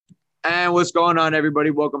And what's going on, everybody?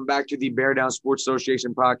 Welcome back to the Bear Down Sports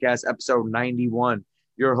Association podcast, episode 91.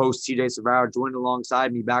 Your host, TJ Savaro, joined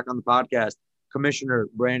alongside me back on the podcast, Commissioner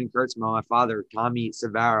Brandon Kurtzman, my father, Tommy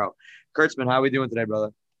Savaro. Kurtzman, how are we doing today, brother?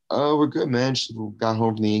 We're good, man. Just got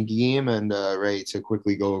home from the Yankee game and ready to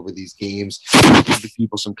quickly go over these games, give the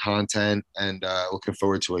people some content, and looking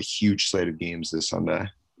forward to a huge slate of games this Sunday.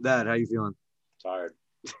 Dad, how you feeling? Tired.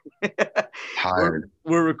 Tired.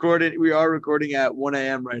 We are recording at 1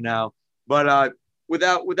 a.m. right now. But with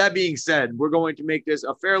that being said, we're going to make this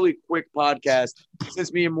a fairly quick podcast.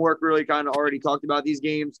 Since me and Mork really kind of already talked about these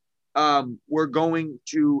games, we're going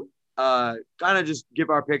to kind of just give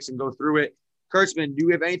our picks and go through it. Kurtzman, do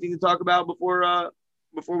you have anything to talk about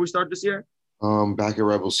before we start this year? Back at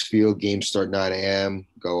Rebels Field, games start 9 a.m.,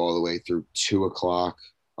 go all the way through 2 o'clock.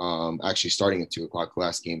 Actually, starting at 2 o'clock,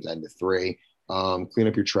 last games end at 3. Clean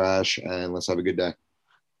up your trash, and let's have a good day.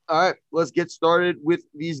 All right, let's get started with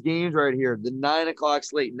these games right here. The 9 o'clock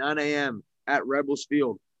slate, 9 a.m. at Rebels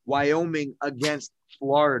Field, Wyoming against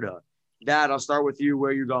Florida. Dad, I'll start with you.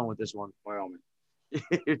 Where are you going with this one? Wyoming.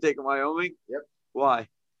 You're taking Wyoming? Yep. Why?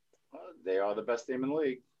 They are the best team in the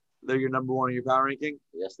league. They're your number one in your power ranking?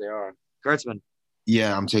 Yes, they are. Kurtzman.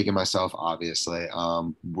 Yeah, I'm taking myself, obviously.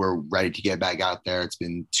 We're ready to get back out there. It's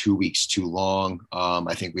been 2 weeks too long.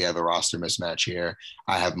 I think we have a roster mismatch here.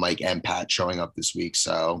 I have Mike and Pat showing up this week,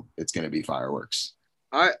 so it's going to be fireworks.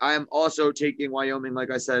 All right, I am also taking Wyoming,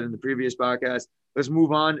 like I said in the previous podcast. Let's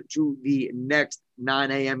move on to the next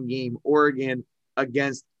 9 a.m. game, Oregon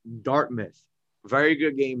against Dartmouth. Very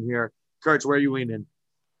good game here. Kurtz, where are you leaning?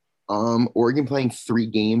 Oregon playing 3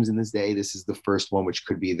 games in this day. This is the first one, which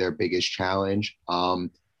could be their biggest challenge. I'm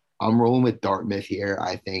rolling with Dartmouth here.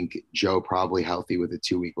 I think Joe probably healthy with a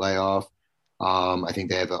 2-week layoff. I think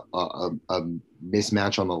they have a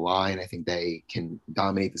mismatch on the line. I think they can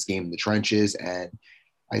dominate this game in the trenches. And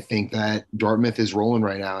I think that Dartmouth is rolling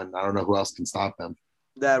right now, and I don't know who else can stop them.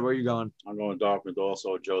 Dad, where are you going? I'm going Dartmouth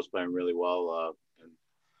also. Joe's playing really well, and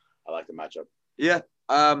I like the matchup. Yeah,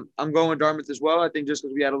 I'm going with Dartmouth as well. I think just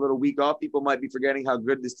because we had a little week off, people might be forgetting how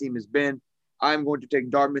good this team has been. I'm going to take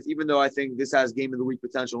Dartmouth, even though I think this has game of the week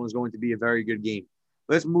potential and is going to be a very good game.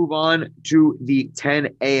 Let's move on to the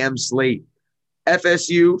 10 a.m. slate.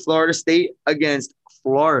 FSU, Florida State against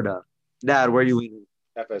Florida. Dad, where are you leaning?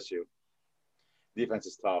 FSU. Defense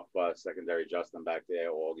is tough. Secondary Justin back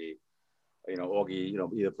there. Augie. Augie,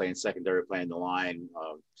 either playing secondary, playing the line,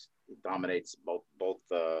 dominates both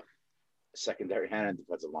secondary and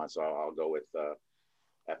defensive line. So I'll go with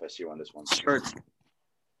FSU on this one. Sure.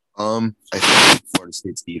 I think Florida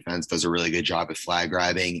State's defense does a really good job at flag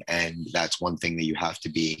grabbing, and that's one thing that you have to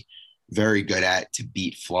be very good at to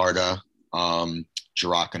beat Florida. Giroux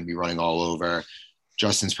going to be running all over.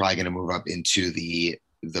 Justin's probably going to move up into the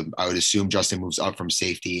I would assume Justin moves up from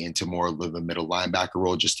safety into more of the middle linebacker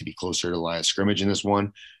role just to be closer to the line of scrimmage in this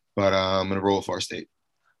one. But I'm going to roll with Florida State.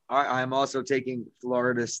 All right, I'm also taking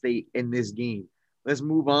Florida State in this game. Let's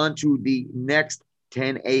move on to the next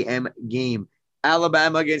 10 a.m. game.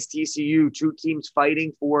 Alabama against TCU, 2 teams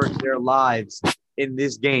fighting for their lives in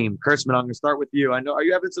this game. Kurtzman, I'm going to start with you. I know, are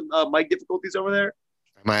you having some mic difficulties over there?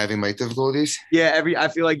 Am I having mic difficulties? Yeah, I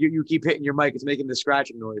feel like you keep hitting your mic. It's making the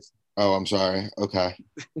scratching noise. Oh, I'm sorry. Okay.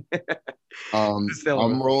 I'm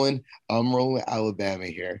rolling with Alabama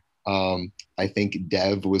here. I think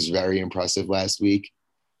Dev was very impressive last week.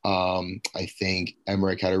 I think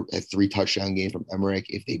Emmerich had a 3-touchdown game from Emmerich.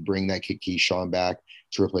 If they bring that kid Keyshawn back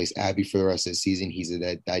to replace Abby for the rest of the season, he's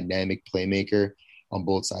a dynamic playmaker on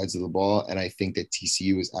both sides of the ball. And I think that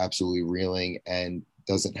TCU is absolutely reeling and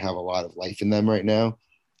doesn't have a lot of life in them right now.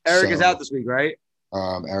 Eric is out this week, right?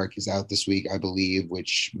 Eric is out this week, I believe,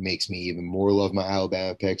 which makes me even more love my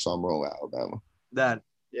Alabama pick. So I'm rolling with Alabama. Dad.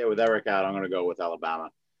 Yeah, with Eric out, I'm going to go with Alabama.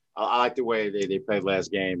 I like the way they played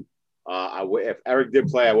last game. If Eric did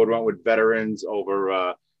play, I would have went with veterans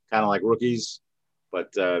over kind of like rookies.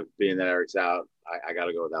 But being that Eric's out, I got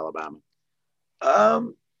to go with Alabama.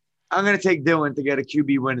 I'm going to take Dylan to get a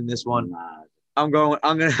QB win in this one. I'm going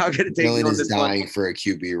to take Dylan you on is this dying one. for a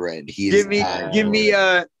QB win. Give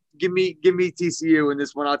me TCU in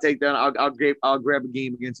this one. I'll take that. I'll grab a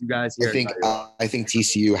game against you guys here. I think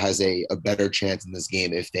TCU has a better chance in this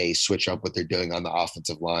game if they switch up what they're doing on the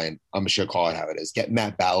offensive line. I'm just gonna call it how it is. Get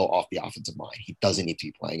Matt Ballo off the offensive line. He doesn't need to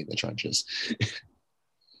be playing in the trenches.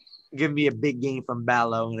 Give me a big game from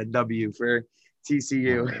Ballo and a W for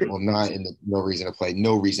TCU. Well, not in the no reason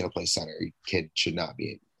to play center. Kid should not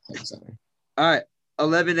be playing center. All right,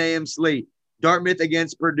 11 a.m. slate. Dartmouth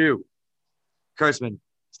against Purdue. Kurtzman,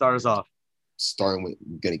 start us off. Going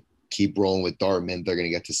to keep rolling with Dartmouth. They're going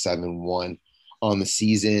to get to 7-1 on the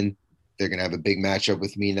season. they're going to have a big matchup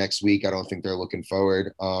with me next week. I don't think they're looking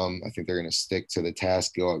forward. I think they're going to stick to the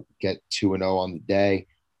task, go get 2-0 on the day.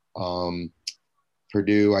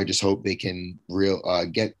 Purdue, I just hope they can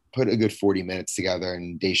put a good 40 minutes together,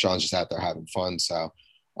 and Deshaun's just out there having fun. So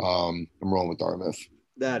I'm rolling with Dartmouth.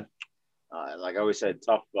 That, like I always said,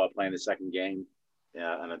 tough playing the second game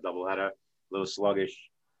on a doubleheader, a little sluggish.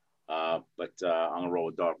 But I'm going to roll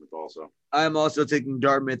with Dartmouth also. I'm also taking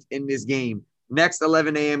Dartmouth in this game. Next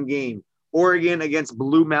 11 a.m. game, Oregon against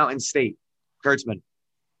Blue Mountain State. Kurtzman.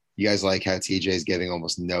 You guys like how TJ is giving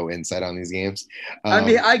almost no insight on these games? I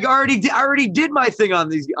mean, I already did my thing on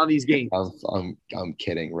these games. I'm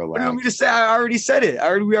kidding. Relax. What do you want me to say? I already said it.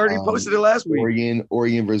 We already posted it last week.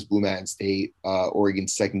 Oregon versus Blue Mountain State.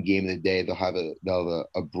 Oregon's second game of the day. They'll have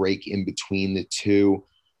a break in between the two.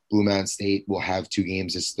 Blue Mountain State will have 2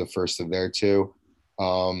 games. This is the first of their 2.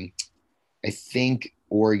 I think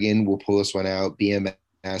Oregon will pull this one out. BMS,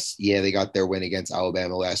 they got their win against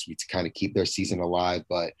Alabama last week to kind of keep their season alive,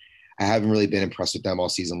 but I haven't really been impressed with them all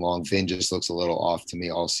season long. Vin just looks a little off to me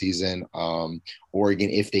all season. Oregon,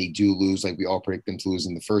 if they do lose, like we all predict them to lose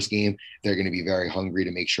in the first game, they're going to be very hungry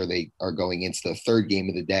to make sure they are going into the third game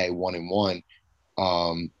of the day 1-1. So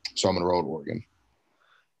I'm going to roll with Oregon.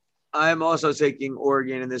 I'm also taking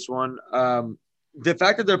Oregon in this one. The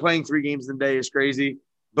fact that they're playing 3 games in a day is crazy,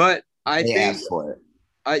 but I think for it.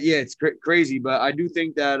 It's crazy, but I do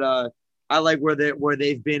think that I like where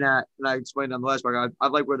they've been at, and I explained on the last part. I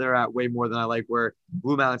like where they're at way more than I like where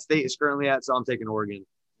Blue Mountain State is currently at. So I'm taking Oregon.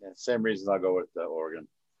 Yeah, same reasons I'll go with Oregon.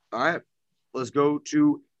 All right, let's go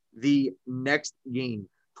to the next game.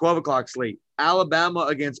 12 o'clock slate. Alabama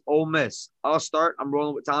against Ole Miss. I'll start. I'm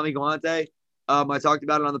rolling with Tommy Galante. I talked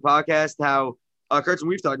about it on the podcast. How Kurtz and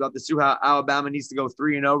we've talked about this too. How Alabama needs to go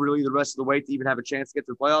 3-0 really the rest of the way to even have a chance to get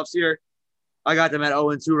to the playoffs here. I got them at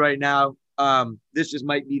 0-2 right now. This just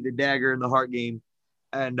might be the dagger in the heart game,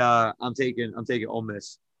 and I'm taking Ole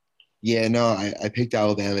Miss. Yeah, no, I picked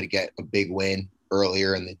Alabama to get a big win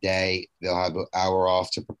earlier in the day. They'll have an hour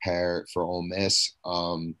off to prepare for Ole Miss.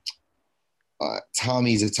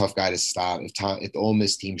 Tommy's a tough guy to stop. If the Ole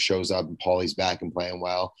Miss team shows up and Paulie's back and playing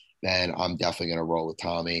well, then I'm definitely going to roll with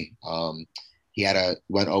Tommy. He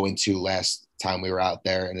went 0-2 last time we were out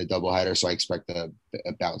there in a doubleheader, so I expect a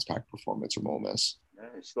bounce back performance from Ole Miss. Yeah,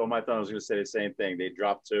 stole my thought. I was going to say the same thing. They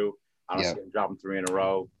dropped 2. I don't see them dropping 3 in a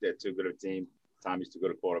row. They're too good of a team. Tommy's too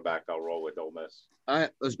good a quarterback. I'll roll with Ole Miss. All right,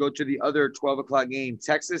 let's go to the other 12 o'clock game.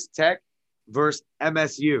 Texas Tech versus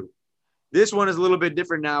MSU. This one is a little bit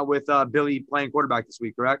different now with Billy playing quarterback this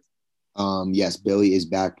week, correct? Yes, Billy is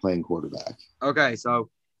back playing quarterback. Okay, so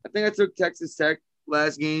I think I took Texas Tech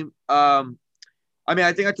last game.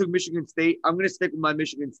 I think I took Michigan State. I'm going to stick with my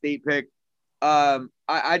Michigan State pick.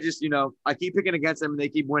 I just, I keep picking against them and they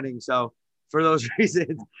keep winning. So for those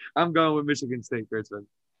reasons, I'm going with Michigan State, Kurtzman.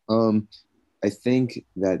 I think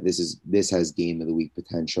that this has game of the week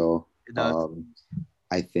potential. It does.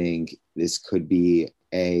 I think this could be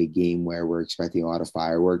a game where we're expecting a lot of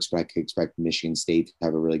fireworks, but I could expect Michigan State to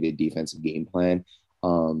have a really good defensive game plan.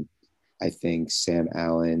 I think Sam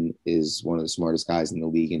Allen is one of the smartest guys in the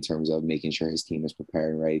league in terms of making sure his team is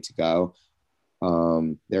prepared and ready to go.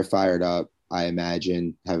 They're fired up, I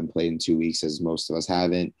imagine, haven't played in 2 weeks as most of us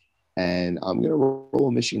haven't. And I'm going to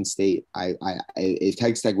roll Michigan State. If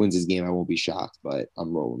Texas Tech wins this game, I won't be shocked, but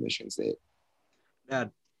I'm rolling Michigan State. Yeah.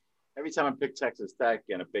 Every time I pick Texas Tech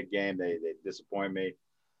in a big game, they disappoint me.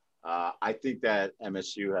 I think that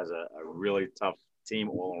MSU has a really tough team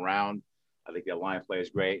all around. I think their line play is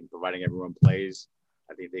great, and providing everyone plays,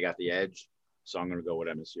 I think they got the edge. So I'm going to go with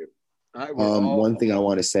MSU. All right, one thing I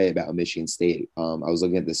want to say about Michigan State, I was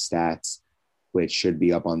looking at the stats, which should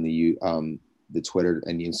be up on the Twitter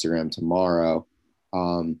and the Instagram tomorrow.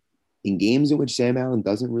 In games in which Sam Allen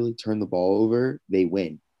doesn't really turn the ball over, they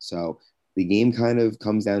win. So the game kind of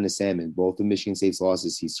comes down to Sam. In both of Michigan State's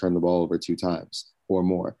losses, he's turned the ball over 2 times or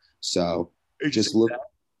more. So just look.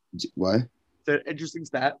 What? It's an interesting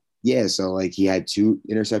stat. Yeah, so he had 2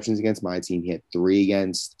 interceptions against my team. He had 3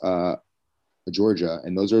 against Georgia,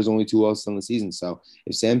 and those are his only 2 losses on the season. So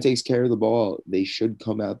if Sam takes care of the ball, they should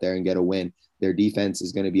come out there and get a win. Their defense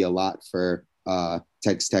is going to be a lot for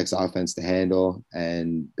Texas Tech's offense to handle,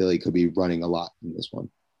 and Billy could be running a lot in this one.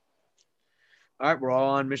 All right, we're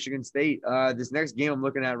all on Michigan State. This next game I'm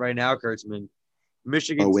looking at right now, Kurtzman,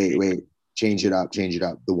 Michigan. Oh, wait, State. Change it up.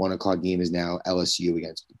 The 1 o'clock game is now LSU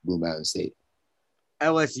against Blue Mountain State.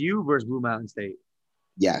 LSU versus Blue Mountain State.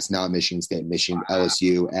 Yes, not Michigan State.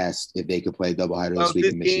 LSU asked if they could play a doubleheader this week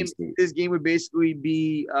in Michigan State. This game would basically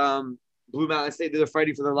be Blue Mountain State. They're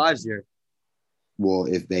fighting for their lives here. Well,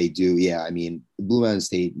 if they do, yeah, I mean, Blue Mountain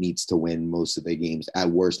State needs to win most of their games. At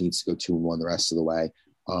worst, needs to go 2-1 the rest of the way.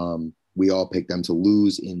 We all picked them to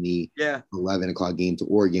lose in the 11 o'clock game to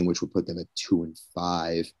Oregon, which would put them at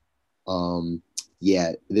 2-5.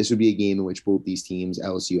 Yeah, this would be a game in which both these teams,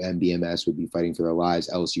 LSU and BMS, would be fighting for their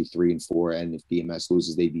lives. LSU 3-4, and if BMS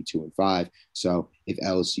loses, they'd be 2-5. So if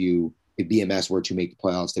BMS were to make the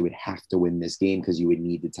playoffs, they would have to win this game because you would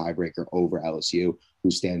need the tiebreaker over LSU,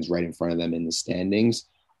 who stands right in front of them in the standings.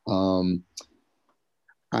 I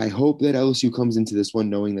hope that LSU comes into this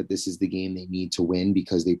one knowing that this is the game they need to win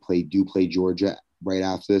because they do play Georgia right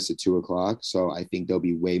after this at 2:00. So I think they'll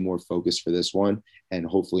be way more focused for this one and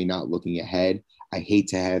hopefully not looking ahead. I hate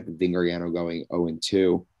to have Vin Gargano going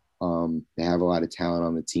 0-2. They have a lot of talent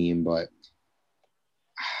on the team, but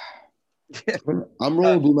I'm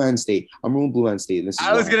rolling Blue Mountain State. I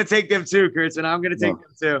was going to take them too, Chris, and I'm going to take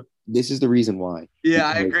them too. This is the reason why. Yeah,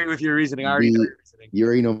 I agree with your reasoning. I already know your reasoning. You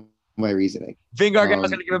already know my reasoning. Vin Gargano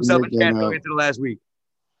is going to give himself a chance going into the last week.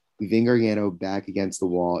 Vin Gargano back against the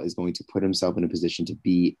wall is going to put himself in a position to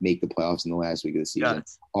make the playoffs in the last week of the season.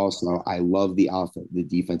 Yes. Also, I love the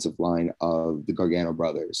defensive line of the Gargano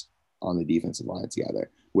brothers on the defensive line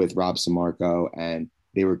together with Rob Samarco, and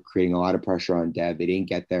they were creating a lot of pressure on Dev. They didn't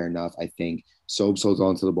get there enough. I think Sobes holds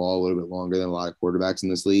on to the ball a little bit longer than a lot of quarterbacks in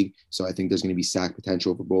this league, so I think there's going to be sack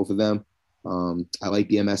potential for both of them. I like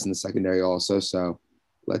BMS in the secondary also, so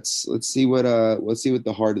let's see what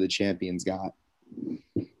the heart of the champions got.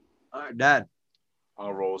 All right, Dad.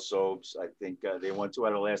 I'll roll Sobes. I think they won 2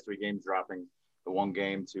 out of the last 3 games, dropping the one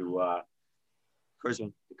game to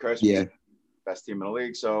Curzon. Yeah. Best team in the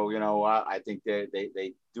league. So, I think they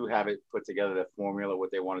do have it put together, the formula,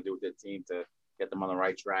 what they want to do with their team to get them on the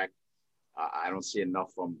right track. I don't see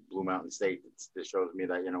enough from Blue Mountain State that shows me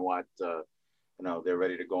that, they're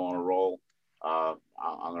ready to go on a roll. I'm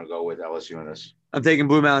going to go with LSU in this. I'm taking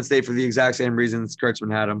Blue Mountain State for the exact same reasons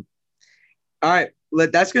Kurtzman had them. All right.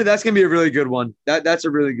 That's gonna be a really good one. That's a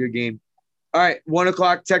really good game. All right.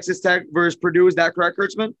 1:00, Texas Tech versus Purdue. Is that correct,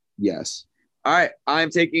 Kurtzman? Yes. All right. I'm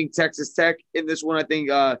taking Texas Tech in this one. I think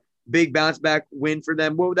big bounce back win for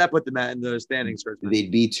them. What would that put them at in the standings, Kurtzman?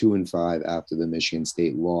 They'd be 2-5 after the Michigan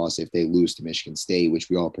State loss. If they lose to Michigan State, which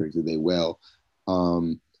we all predicted they will,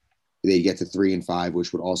 they get to 3-5,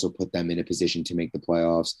 which would also put them in a position to make the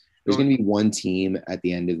playoffs. There's going to be one team at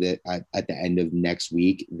the end of next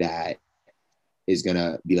week that is going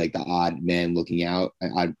to be like the odd man looking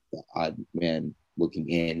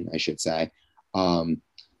in, I should say.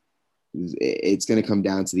 It's going to come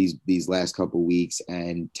down to these last couple weeks,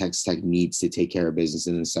 and Texas Tech needs to take care of business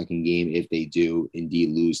in the second game if they do indeed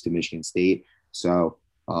lose to Michigan State. So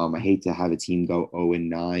I hate to have a team go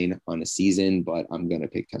 0-9 on a season, but I'm going to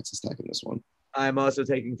pick Texas Tech in this one. I'm also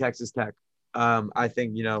taking Texas Tech. I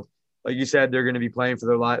think, like you said, they're going to be playing for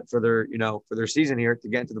their season here to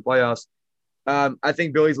get into the playoffs. I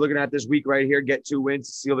think Billy's looking at this week right here, get 2 wins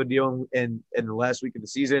to seal the deal in the last week of the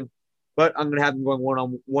season. But I'm going to have them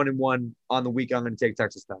going 1-1 on the week. I'm going to take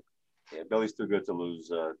Texas Tech. Yeah, Billy's too good to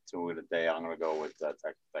lose 2 in a day. I'm going to go with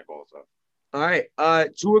Texas Tech also. All right.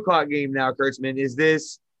 2:00 game now, Kurtzman. Is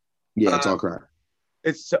this? Yeah, it's all correct.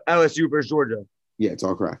 It's LSU versus Georgia. Yeah, it's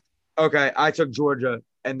all correct. Okay, I took Georgia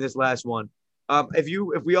in this last one. If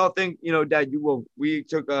we all think, Dad, we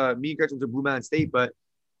took me and Kurtzman to Blue Mountain State, but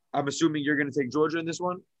I'm assuming you're going to take Georgia in this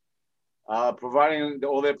one? Providing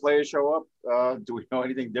all their players show up, do we know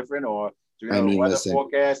anything different, or do we know the weather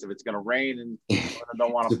forecast if it's going to rain and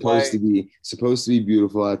don't want to play? Supposed to be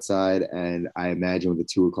beautiful outside, and I imagine with the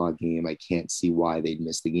 2:00 game, I can't see why they'd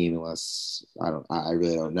miss the game unless I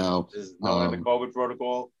really don't know. Is knowing the COVID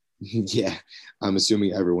protocol? Yeah, I'm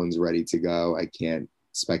assuming everyone's ready to go. I can't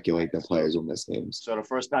speculate that players will miss games. So the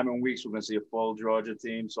first time in weeks we're going to see a full Georgia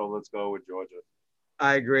team. So let's go with Georgia.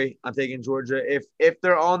 I agree. I'm taking Georgia. If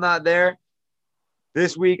they're all not there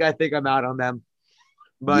this week, I think I'm out on them.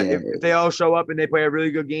 But if they all show up and they play a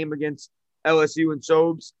really good game against LSU and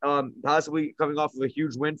Sobes, possibly coming off of a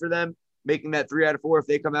huge win for them, making that 3 out of 4, if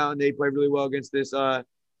they come out and they play really well against this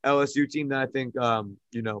LSU team, then I think,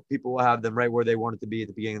 people will have them right where they wanted to be at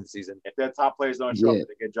the beginning of the season. If their top players don't show up,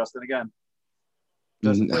 they get Justin again.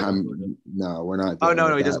 No, we're not. Oh,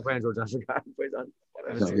 no, he doesn't play on Georgia. He plays on.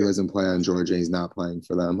 No, he doesn't play on Georgia. He's not playing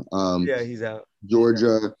for them. Yeah, he's out.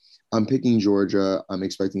 Georgia, I'm picking Georgia. I'm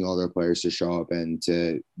expecting all their players to show up and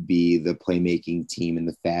to be the playmaking team in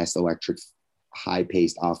the fast, electric,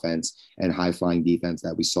 high-paced offense and high-flying defense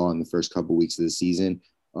that we saw in the first couple weeks of the season.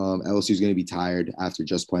 LSU is going to be tired after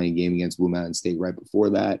just playing a game against Blue Mountain State right before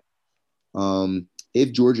that.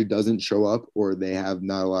 If Georgia doesn't show up or they have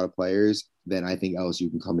not a lot of players, then I think LSU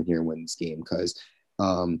can come in here and win this game because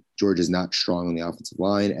Georgia's not strong on the offensive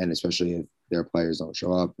line, and especially if their players don't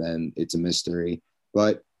show up, then it's a mystery.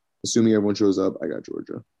 But assuming everyone shows up, I got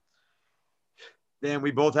Georgia. Dan,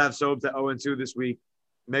 we both have Sobes at 0-2 this week,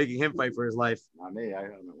 making him fight for his life. Not me. I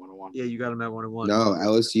have him at 1-1. Yeah, you got him at 1-1. No,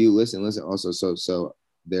 LSU. Listen. Also, so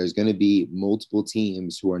there's going to be multiple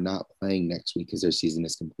teams who are not playing next week because their season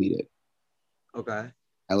is completed. Okay.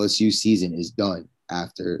 LSU season is done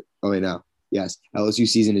after. Oh wait, no. Yes, LSU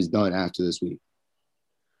season is done after this week.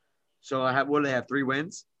 So what do they have? 3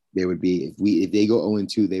 wins? They would be if they go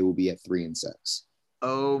 0-2, they will be at 3-6.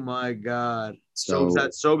 Oh my God! So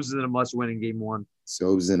Sobes is in a must-win in game 1.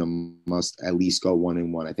 Sobes in a must at least go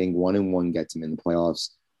 1-1. I think 1-1 gets him in the playoffs.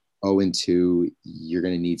 0-2, you're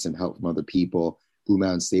going to need some help from other people. Blue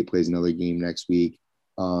Mountain State plays another game next week.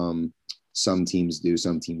 Some teams do,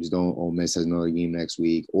 some teams don't. Ole Miss has another game next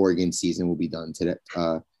week. Oregon season will be done today.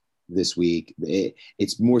 This week.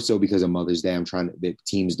 It's more so because of Mother's Day. The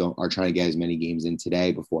teams are trying to get as many games in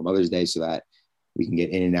today before Mother's Day so that we can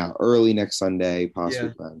get in and out early next Sunday,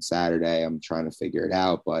 possibly on Saturday. I'm trying to figure it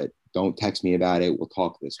out, but don't text me about it. We'll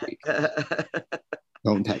talk this week.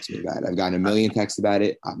 Don't text me about it. I've gotten a million texts about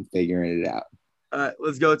it. I'm figuring it out. All right,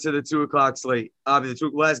 let's go to the 2 o'clock slate.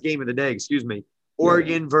 The last game of the day, excuse me.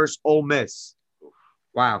 Oregon versus Ole Miss.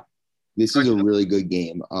 Wow. This is a really good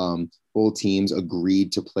game. Both teams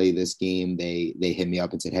agreed to play this game. They hit me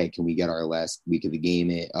up and said, "Hey, can we get our last week of the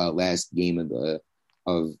game, last game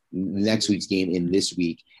of next week's game in this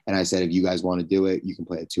week?" And I said, "If you guys want to do it, you can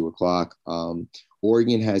play at 2 o'clock."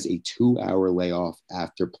 Oregon has a 2-hour layoff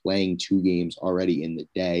after playing 2 games already in the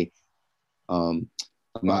day. I'm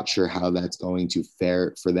not sure how that's going to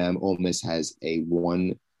fare for them. Ole Miss has a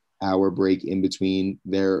 1-hour break in between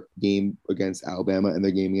their game against Alabama and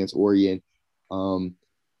their game against Oregon.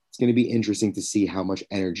 It's going to be interesting to see how much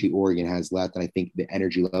energy Oregon has left. And I think the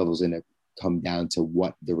energy level is going to come down to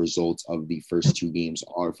what the results of the first 2 games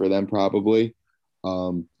are for them, probably.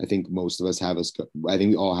 I think most of us I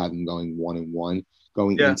think we all have them going 1-1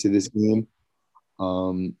 going into this game.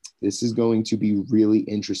 This is going to be really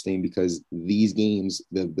interesting because these games,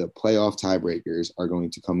 the playoff tiebreakers are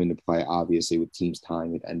going to come into play, obviously, with teams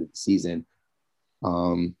tying at the end of the season.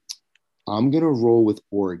 I'm going to roll with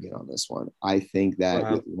Oregon on this one. I think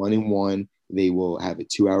that with 1-1, they will have a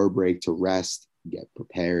 2-hour break to rest, get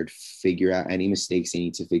prepared, figure out any mistakes they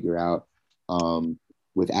need to figure out.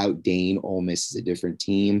 Without Dane, Ole Miss is a different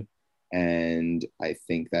team. And I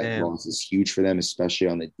think that loss is huge for them, especially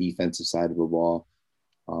on the defensive side of the ball.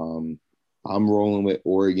 I'm rolling with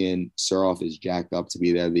Oregon. Suroff is jacked up to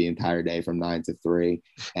be there the entire day from 9 to 3.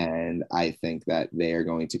 And I think that they are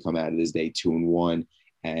going to come out of this day 2-1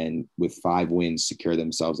 and with 5 wins secure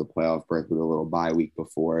themselves a playoff berth with a little bye week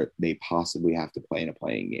before they possibly have to play in a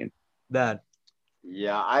playing game.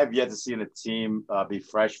 Yeah, I have yet to see the team be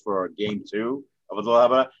fresh for game 2 of a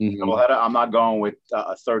doubleheader. I'm not going with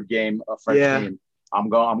a third game, a fresh team. I'm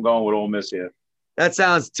going with Ole Miss here. That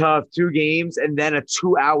sounds tough. 2 games and then a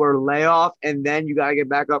 2-hour layoff, and then you got to get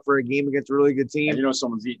back up for a game against a really good team. And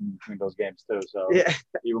someone's eating between those games too, so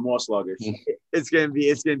even more sluggish. It's gonna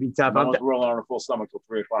be tough. I'm rolling on a full stomach till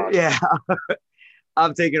 3 o'clock. Yeah,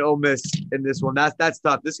 I'm taking Ole Miss in this one. That's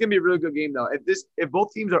tough. This is gonna be a really good game though. If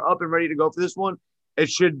both teams are up and ready to go for this one, it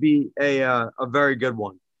should be a very good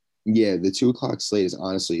one. Yeah, the 2 o'clock slate is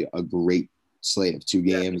honestly a great slate of 2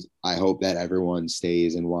 games. I hope that everyone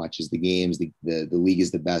stays and watches the games. The league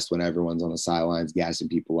is the best when everyone's on the sidelines gassing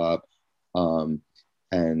people up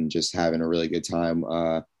and just having a really good time.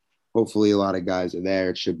 Hopefully a lot of guys are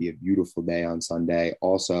there. It should be a beautiful day on Sunday.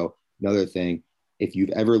 Also, another thing, if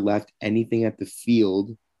you've ever left anything at the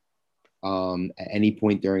field at any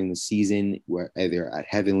point during the season, either at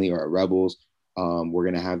Heavenly or at Rebels, we're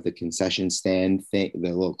going to have the concession stand thing, the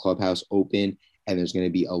little clubhouse open, and there's going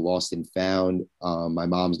to be a lost and found. My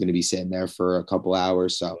mom's going to be sitting there for a couple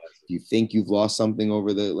hours. So if you think you've lost something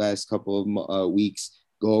over the last couple of weeks,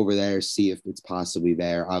 go over there, see if it's possibly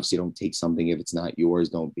there. Obviously, don't take something if it's not yours.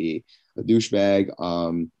 Don't be a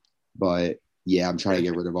douchebag. But yeah, I'm trying to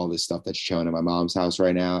get rid of all this stuff that's chilling at my mom's house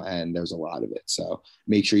right now, and there's a lot of it. So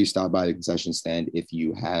make sure you stop by the concession stand if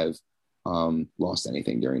you have lost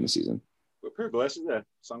anything during the season. What pair of glasses there?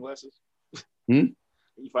 Sunglasses? You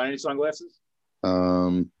find any sunglasses?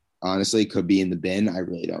 Honestly, could be in the bin. I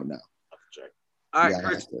really don't know. Check. All right,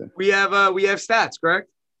 Chris, we have stats, correct?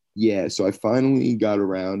 Yeah, so I finally got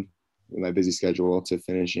around with my busy schedule to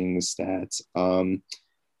finishing the stats.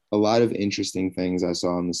 A lot of interesting things I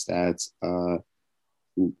saw on the stats.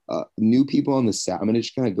 New people on the stat. I'm going to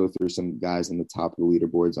just kind of go through some guys on the top of the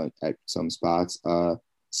leaderboards at some spots.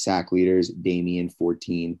 Sack leaders, Damian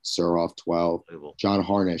 14, Suroff 12, John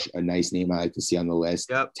Harnish, a nice name I like to see on the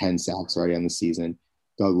list, 10 sacks already on the season.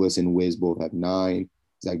 Douglas and Wiz both have 9,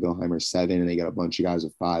 Zach Billheimer 7, and they got a bunch of guys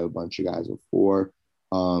with 5, a bunch of guys with 4.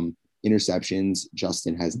 Interceptions,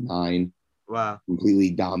 Justin has 9. Wow.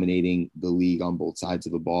 Completely dominating the league on both sides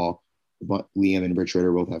of the ball. But Liam and Rich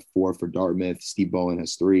Ritter both have 4 for Dartmouth. Steve Bowen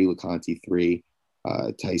has 3, LeConte 3,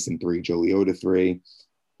 Tyson 3, Joe Leota 3.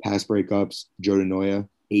 Pass breakups, Joe DeNoia,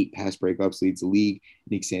 8 pass breakups, leads the league.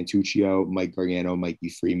 Nick Santuccio, Mike Gargano, Mikey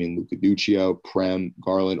Freeman, Luca Duccio, Prem,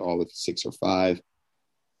 Garland, all with 6 or 5.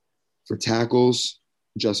 For tackles,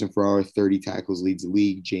 Justin Ferrara, 30 tackles, leads the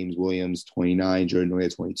league. James Williams, 29, Joe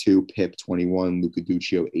DeNoia, 22, Pip, 21, Luca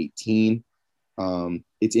Duccio, 18.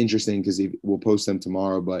 It's interesting because we'll post them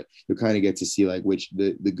tomorrow, but you'll kind of get to see like which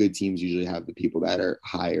the good teams usually have the people that are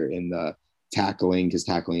higher in the tackling, because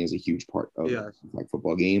tackling is a huge part of the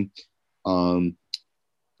football game. The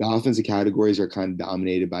offensive categories are kind of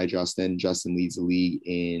dominated by Justin. Justin leads the league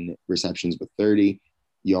in receptions with 30,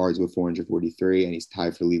 yards with 443, and he's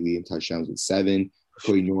tied for the league in touchdowns with 7.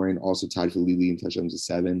 Cody Noren also tied for the league in touchdowns with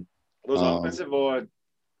 7. Those offensive or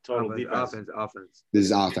total defense? Offense. This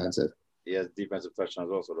is offensive. He has defensive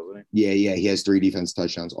touchdowns also, doesn't he? Yeah. He has 3 defensive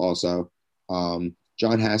touchdowns also. John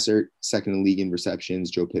Hassert, second in the league in receptions.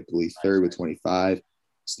 Joe Pipley, third with 25.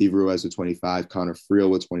 Steve Ruiz with 25. Connor Friel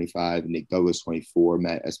with 25. Nick Douglas, 24.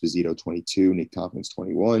 Matt Esposito, 22. Nick Tompkins,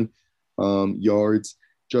 21. Yards,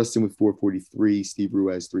 Justin with 443. Steve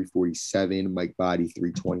Ruiz, 347. Mike Body,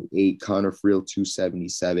 328. Connor Friel,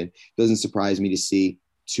 277. Doesn't surprise me to see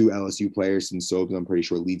 2 LSU players, since Sobes, I'm pretty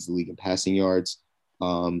sure, leads the league in passing yards.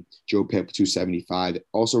 Joe Pip, 275.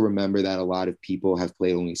 Also remember that a lot of people have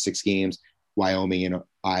played only 6 games. Wyoming and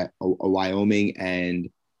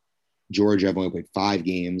Georgia have only played 5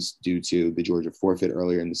 games due to the Georgia forfeit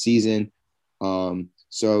earlier in the season.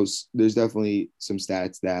 So there's definitely some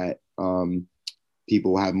stats that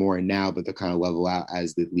people have more in now, but they'll kind of level out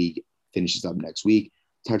as the league finishes up next week.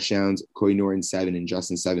 Touchdowns, Cody Norton 7 and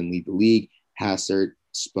Justin 7 lead the league. Hassert,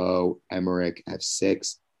 Spo, Emmerich have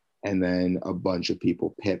 6. And then a bunch of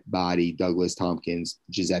people, Pip, Body, Douglas, Tompkins,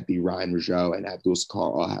 Giuseppe, Ryan Rougeau, and Abdul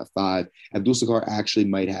Sakar all have 5. Abdul Sakar actually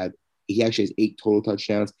has 8 total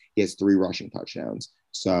touchdowns. He has 3 rushing touchdowns.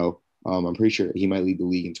 So I'm pretty sure he might lead the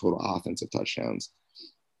league in total offensive touchdowns.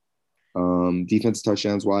 Defensive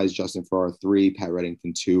touchdowns wise, Justin Farrar 3, Pat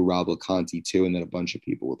Reddington 2, Rob LeConte 2, and then a bunch of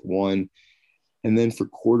people with 1. And then for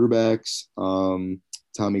quarterbacks,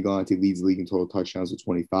 Tommy Galante leads the league in total touchdowns with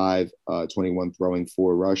 25, 21 throwing,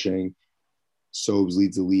 4 rushing. Sobes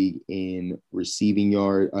leads the league in passing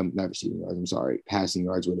yards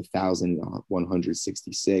with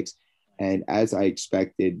 1,166. And as I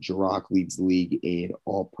expected, Jirac leads the league in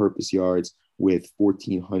all-purpose yards with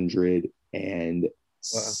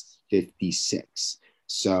 1,456.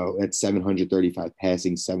 So that's 735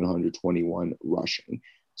 passing, 721 rushing.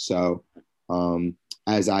 So,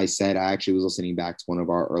 as I said, I actually was listening back to one of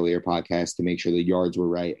our earlier podcasts to make sure the yards were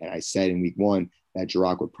right. And I said in week 1 that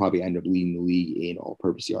Jirac would probably end up leading the league in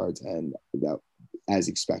all-purpose yards. And that, as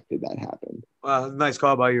expected, that happened. Wow, nice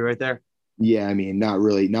call by you right there. Yeah, I mean, not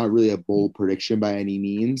really a bold prediction by any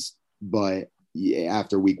means. But yeah,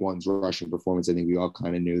 after week 1's rushing performance, I think we all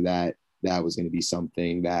kind of knew that was going to be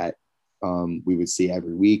something that we would see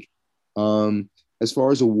every week. As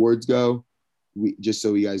far as awards go, just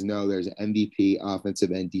so you guys know, there's an MVP,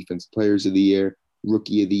 offensive and defensive players of the year,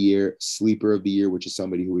 rookie of the year, sleeper of the year, which is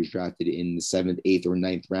somebody who was drafted in the 7th, 8th, or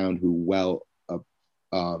 9th round who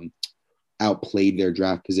outplayed their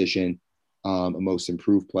draft position, a most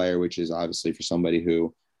improved player, which is obviously for somebody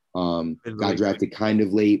who got drafted kind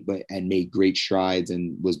of late and made great strides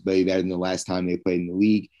and was way better than the last time they played in the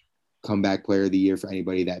league. Comeback player of the year for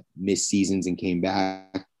anybody that missed seasons and came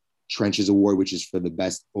back. Trenches Award, which is for the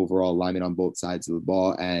best overall lineman on both sides of the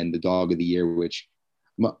ball, and the Dog of the Year, which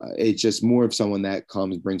it's just more of someone that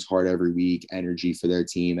brings heart every week, energy for their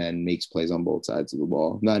team, and makes plays on both sides of the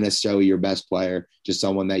ball. Not necessarily your best player, just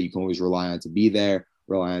someone that you can always rely on to be there,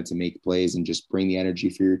 rely on to make plays, and just bring the energy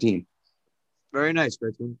for your team. Very nice,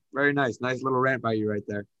 Richmond. Very nice. Nice little rant by you right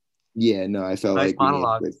there. Yeah, no, I felt nice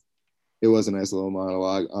monologue. It was a nice little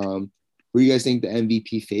monologue. Who do you guys think the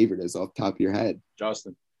MVP favorite is off the top of your head?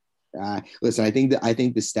 Justin. Listen, I think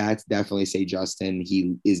the stats definitely say Justin.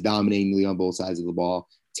 He is dominating the league on both sides of the ball.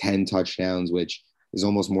 10 touchdowns, which is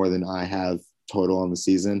almost more than I have total on the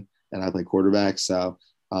season, and I play quarterback. So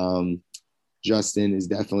Justin is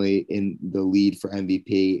definitely in the lead for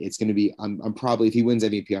MVP. It's going to be, I'm probably, if he wins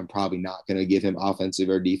MVP, I'm probably not going to give him offensive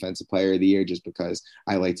or defensive player of the year, just because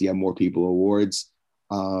I like to get more people awards.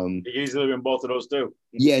 Um, He easily win both of those too.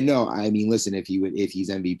 yeah, no, I mean, listen, if he's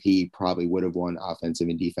MVP, probably would have won offensive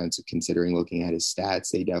and defensive. Considering looking at his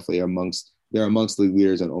stats, they're amongst the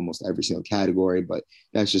leaders on almost every single category. But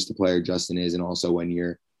that's just the player Justin is, and also when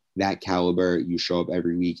you're that caliber, you show up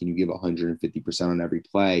every week and you give 150% on every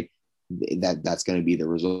play. That's going to be the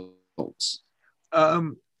results.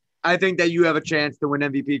 I think that you have a chance to win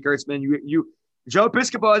MVP, Kurtzman. Joe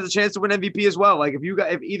Piscopo has a chance to win MVP as well. Like if you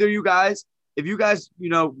guys,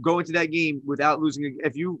 go into that game without losing,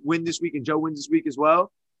 if you win this week and Joe wins this week as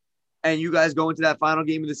well, and you guys go into that final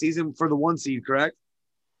game of the season for the 1 seed, correct?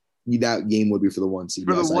 That game would be for the 1 seed.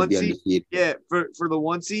 For the 1 seed, yeah, for the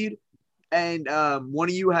 1 seed, and one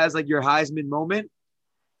of you has like your Heisman moment,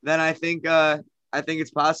 then I think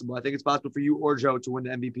it's possible. I think it's possible for you or Joe to win the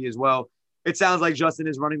MVP as well. It sounds like Justin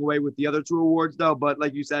is running away with the other 2 awards though, but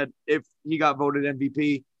like you said, if he got voted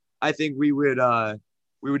MVP, I think we would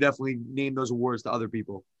definitely name those awards to other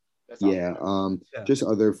people. Yeah. Just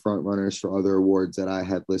other front runners for other awards that I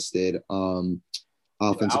had listed.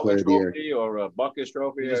 Offensive player of the year or a Buckus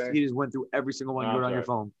trophy. He just went through every single one. You do it on your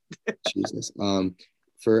phone. Jesus.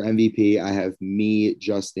 For MVP, I have me,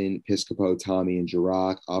 Justin, Piscopo, Tommy, and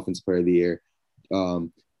Jirac. Offensive player of the year,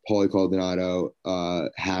 Paulie Caldonado,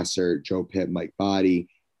 Hassert, Joe Pitt, Mike Body.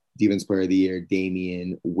 Defense player of the year,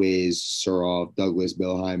 Damian, Wiz, Surov, Douglas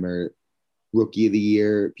Billheimer. Rookie of the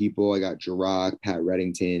year, people, I got Jirac, Pat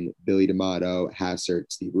Reddington, Billy D'Amato,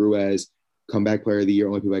 Hassert, Steve Ruiz. Comeback player of the year,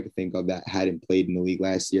 only people I could think of that hadn't played in the league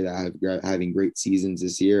last year that have having great seasons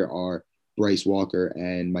this year are Bryce Walker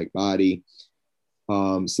and Mike Body.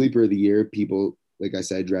 Sleeper of the year, people, like I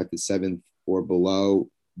said, drafted 7th or below.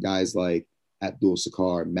 Guys like Abdul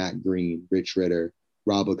Sakar, Matt Green, Rich Ritter,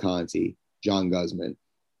 Rob LeConte, John Guzman.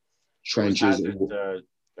 Trenches.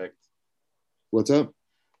 What's up?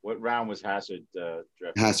 What round was Hassert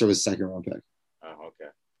drafted? Hassert was 2nd round pick. Oh,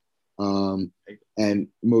 okay. And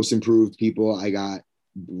most improved people, I got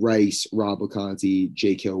Rice, Rob LeConte,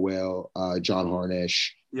 Jake Hillwell, John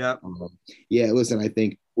Harnish. Yeah. Listen, I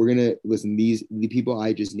think we're going to listen. The people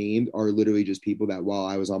I just named are literally just people that while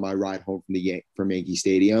I was on my ride home from Yankee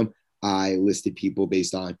Stadium, I listed people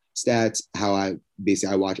based on stats, how I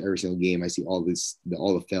watch every single game. I see all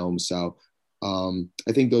the films. So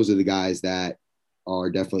I think those are the guys that are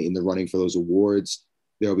definitely in the running for those awards.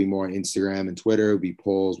 There'll be more on Instagram and Twitter. There'll be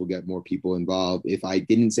polls. We'll get more people involved. If I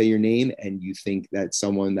didn't say your name and you think that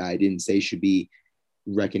someone that I didn't say should be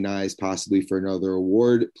recognized possibly for another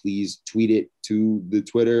award, please tweet it to the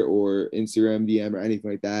Twitter or Instagram DM or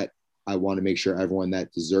anything like that. I want to make sure everyone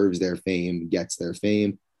that deserves their fame gets their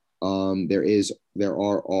fame. There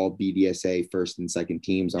are all BDSA first and second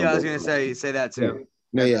teams. Yeah, I was going to say that too.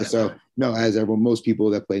 Yeah. So as everyone, most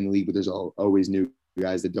people that play in the league, but there's always new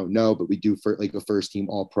guys that don't know, but we do for like a first team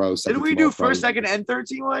all pro. Didn't we do first, second, and third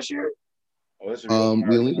team last year? We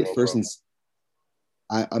only did first and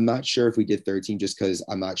I'm not sure if we did 13 just because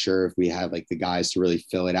I'm not sure if we have like the guys to really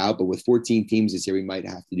fill it out. But with 14 teams this year, we might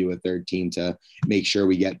have to do a third team to make sure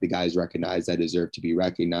we get the guys recognized that deserve to be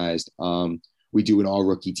recognized. We do an all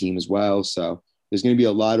rookie team as well. So there's going to be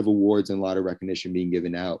a lot of awards and a lot of recognition being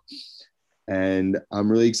given out. And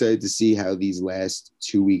I'm really excited to see how these last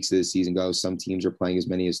 2 weeks of the season go. Some teams are playing as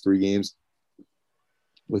many as 3 games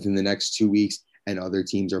within the next 2 weeks, and other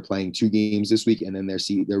teams are playing 2 games this week, and then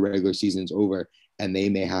their regular season's over, and they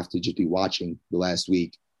may have to just be watching the last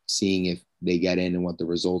week, seeing if they get in and what the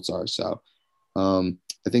results are. So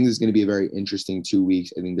I think this is going to be a very interesting 2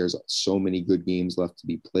 weeks. I think there's so many good games left to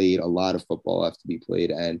be played, a lot of football left to be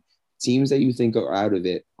played, and teams that you think are out of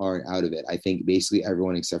it aren't out of it. I think basically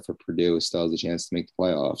everyone except for Purdue still has a chance to make the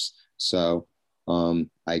playoffs. So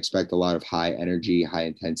I expect a lot of high energy, high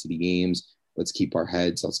intensity games. Let's keep our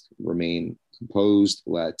heads. Let's remain composed.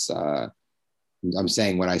 I'm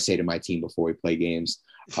saying what I say to my team before we play games.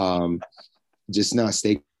 Just not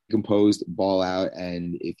stay composed, ball out.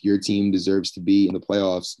 And if your team deserves to be in the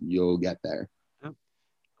playoffs, you'll get there. All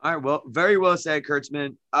right. Well, very well said,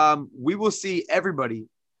 Kurtzman. We will see everybody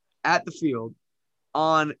at the field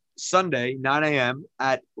on Sunday, 9 a.m.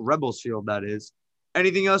 at Rebels Field, that is.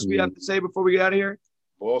 Anything else we have to say before we get out of here?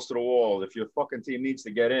 Balls to the wall. If your fucking team needs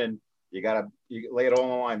to get in, you lay it all on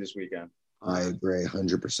the line this weekend. I agree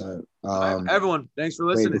 100%. Everyone, thanks for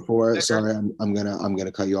listening. Sorry, I'm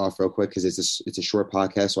gonna cut you off real quick because it's a short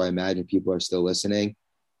podcast, so I imagine people are still listening.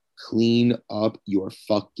 Clean up your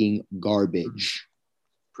fucking garbage.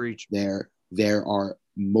 Preach. There are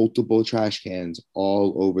multiple trash cans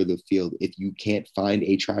all over the field. If you can't find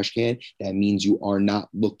a trash can, that means you are not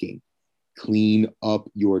looking. Clean up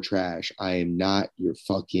your trash. I am not your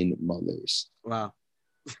fucking mothers. Wow.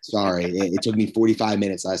 Sorry. It took me 45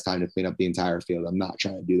 minutes last time to clean up the entire field. I'm not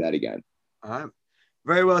trying to do that again. All right.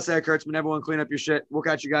 Very well said, Kurtzman. Everyone clean up your shit. We'll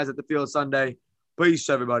catch you guys at the field Sunday. Peace,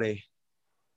 everybody.